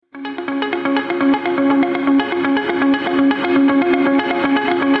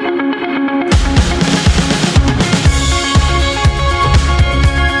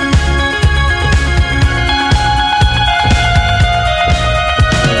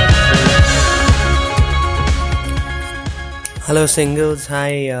Hello, singles.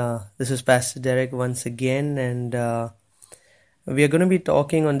 Hi, this is Pastor Derek once again, and we are going to be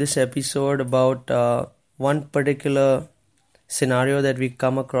talking on this episode about one particular scenario that we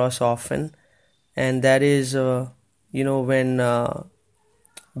come across often, and that is, when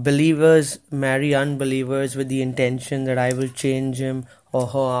believers marry unbelievers with the intention that I will change him or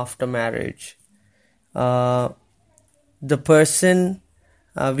her after marriage. The person,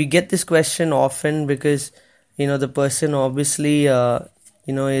 we get this question often because the person obviously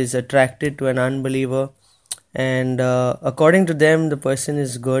is attracted to an unbeliever, and according to them the person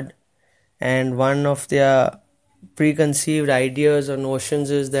is good, and one of their preconceived ideas or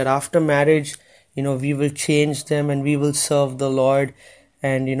notions is that after marriage we will change them and we will serve the Lord,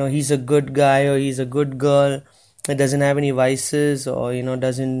 and he's a good guy or he's a good girl that doesn't have any vices, or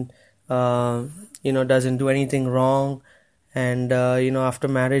doesn't do anything wrong, and after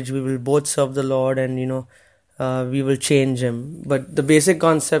marriage we will both serve the Lord, and we will change him. But the basic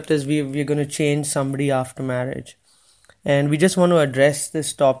concept is we're going to change somebody after marriage. And we just want to address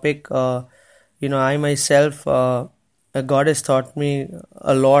this topic. I myself, God has taught me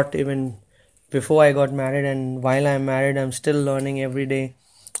a lot even before I got married, and while I'm married I'm still learning every day.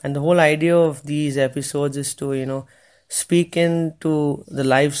 And the whole idea of these episodes is to speak into the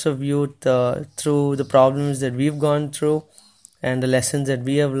lives of youth through the problems that we've gone through and the lessons that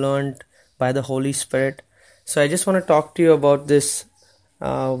we have learned by the Holy Spirit. So I just want to talk to you about this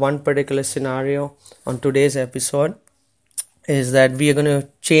one particular scenario on today's episode, is that we are going to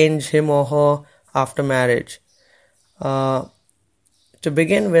change him or her after marriage. To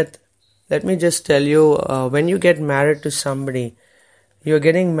begin with, let me just tell you, when you get married to somebody, you're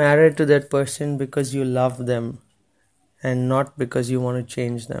getting married to that person because you love them and not because you want to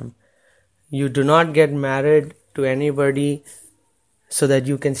change them. You do not get married to anybody so that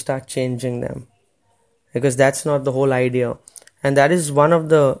you can start changing them, because that's not the whole idea. And that's one of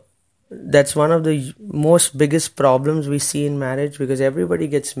the most biggest problems we see in marriage, because everybody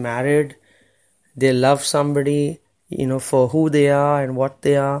gets married, they love somebody for who they are and what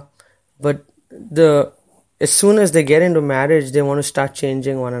they are, but as soon as they get into marriage they want to start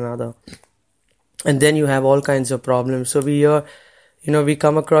changing one another, and then you have all kinds of problems. So we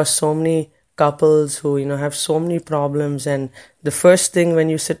come across so many couples who have so many problems, and the first thing when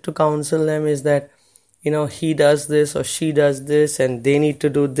you sit to counsel them is that he does this or she does this, and they need to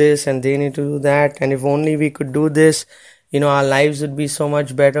do this and they need to do that, and if only we could do this, our lives would be so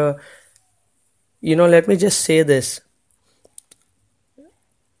much better. Let me just say this.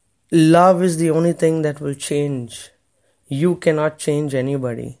 Love is the only thing that will change. You cannot change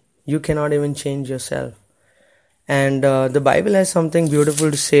anybody. You cannot even change yourself. And the Bible has something beautiful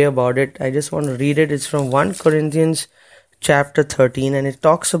to say about it. I just want to read it. It's from 1 Corinthians chapter 13, and it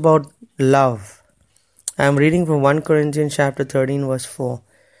talks about love. I'm reading from 1 Corinthians chapter 13 verse 4.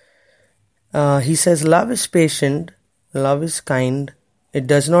 He says, "Love is patient, love is kind, it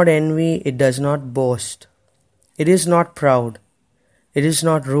does not envy, it does not boast. It is not proud, it is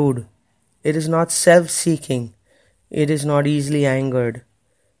not rude, it is not self-seeking, it is not easily angered.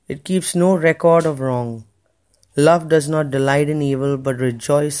 It keeps no record of wrong. Love does not delight in evil, but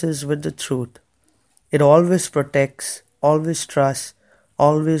rejoices with the truth. It always protects, always trusts,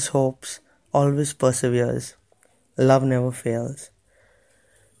 always hopes, always perseveres. Love never fails."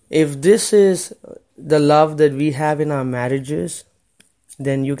 If this is the love that we have in our marriages,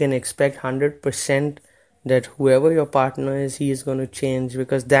 then you can expect 100% that whoever your partner is, he is going to change,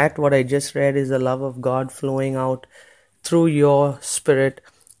 because that what I just read is the love of God flowing out through your spirit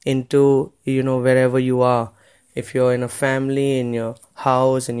into wherever you are. If you're in a family, in your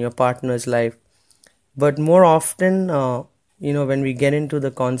house, in your partner's life. But more often, when we get into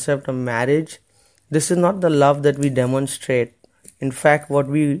the concept of marriage, this is not the love that we demonstrate. In fact, what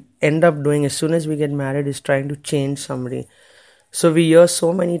we end up doing as soon as we get married is trying to change somebody. So we hear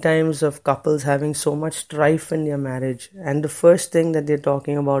so many times of couples having so much strife in their marriage, and the first thing that they're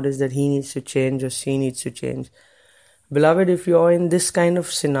talking about is that he needs to change or she needs to change. Beloved, if you're in this kind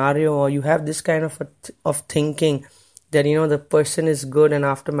of scenario, or you have this kind of thinking that the person is good and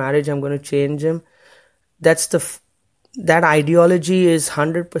after marriage I'm going to change him, that ideology is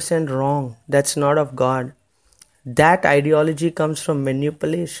 100% wrong. That's not of God. That ideology comes from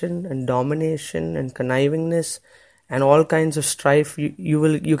manipulation and domination and connivingness and all kinds of strife.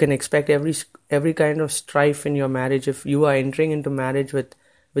 You can expect every kind of strife in your marriage if you are entering into marriage with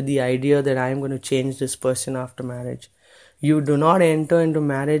the idea that I am going to change this person after marriage. You do not enter into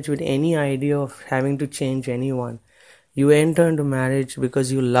marriage with any idea of having to change anyone. You enter into marriage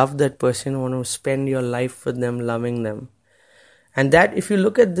because you love that person, want to spend your life with them, loving them. And that, if you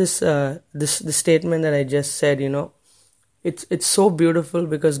look at this statement that I just said, It's so beautiful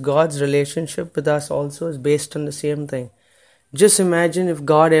because God's relationship with us also is based on the same thing. Just imagine if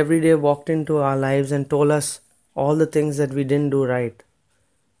God every day walked into our lives and told us all the things that we didn't do right.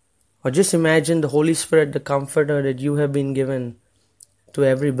 Or just imagine the Holy Spirit, the comforter that you have been given to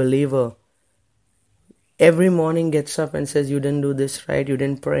every believer, every morning gets up and says, you didn't do this right, you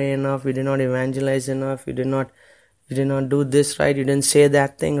didn't pray enough, you did not evangelize enough, you did not do this right, you didn't say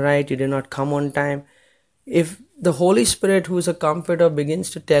that thing right, you did not come on time. If the Holy Spirit, who is a comforter, begins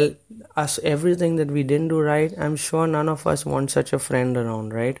to tell us everything that we didn't do right, I'm sure none of us want such a friend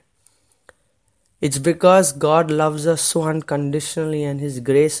around, right? It's because God loves us so unconditionally and His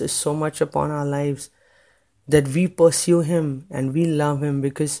grace is so much upon our lives that we pursue Him and we love Him,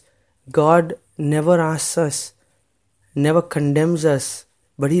 because God never asks us, never condemns us,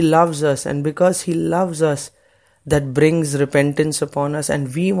 but He loves us. And because He loves us, that brings repentance upon us,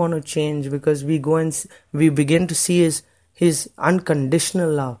 and we want to change because we go and we begin to see His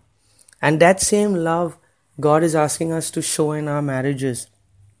unconditional love. And that same love God is asking us to show in our marriages.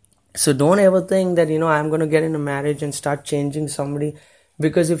 So don't ever think that, I'm going to get in a marriage and start changing somebody,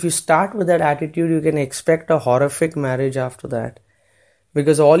 because if you start with that attitude, you can expect a horrific marriage after that,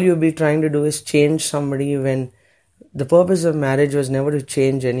 because all you'll be trying to do is change somebody, when the purpose of marriage was never to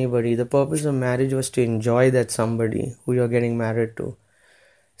change anybody. The purpose of marriage was to enjoy that somebody who you're getting married to.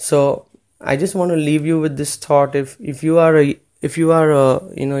 So I just want to leave you with this thought. If you are a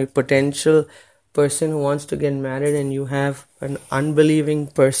potential person who wants to get married, and you have an unbelieving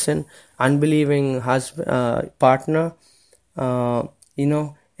partner, and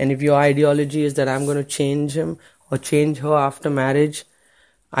if your ideology is that I'm going to change him or change her after marriage,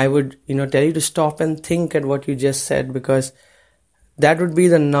 I would tell you to stop and think at what you just said, because that would be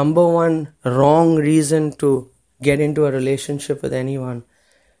the number one wrong reason to get into a relationship with anyone.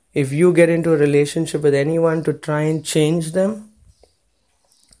 If you get into a relationship with anyone to try and change them,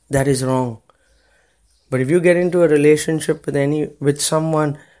 that is wrong. But if you get into a relationship with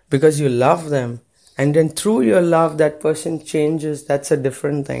someone because you love them, and then through your love that person changes, that's a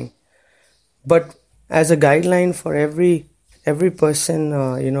different thing. But as a guideline for every person,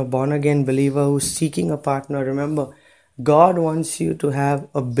 born again believer who's seeking a partner, remember, God wants you to have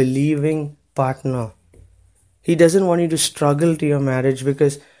a believing partner. He doesn't want you to struggle to your marriage,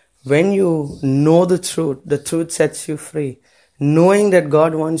 because when you know the truth sets you free. Knowing that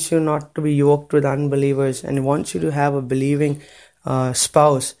God wants you not to be yoked with unbelievers and wants you to have a believing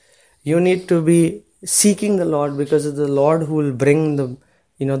spouse, you need to be seeking the Lord, because it's the Lord who will bring the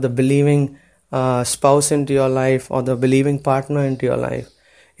believing spouse into your life, or the believing partner into your life.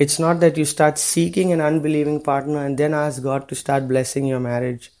 It's not that you start seeking an unbelieving partner and then ask God to start blessing your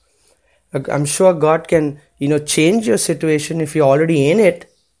marriage. I'm sure God can change your situation if you're already in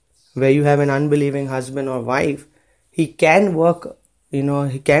it, where you have an unbelieving husband or wife. He can work,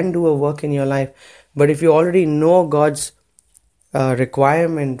 He can do a work in your life. But if you already know God's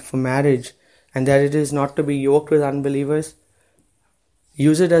requirement for marriage, and that it is not to be yoked with unbelievers,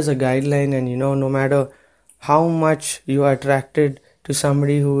 use it as a guideline. And no matter how much you are attracted to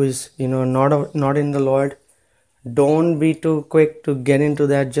somebody who is not in the Lord, don't be too quick to get into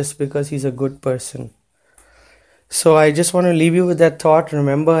that just because he's a good person. So I just want to leave you with that thought.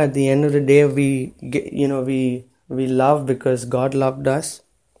 Remember, at the end of the day, we love because God loved us,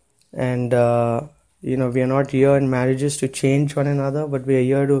 and we are not here in marriages to change one another, but we are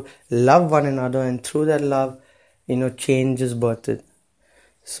here to love one another, and through that love, change is birthed.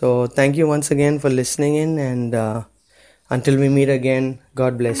 So thank you once again for listening in, and until we meet again,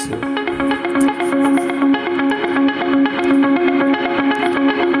 God bless you.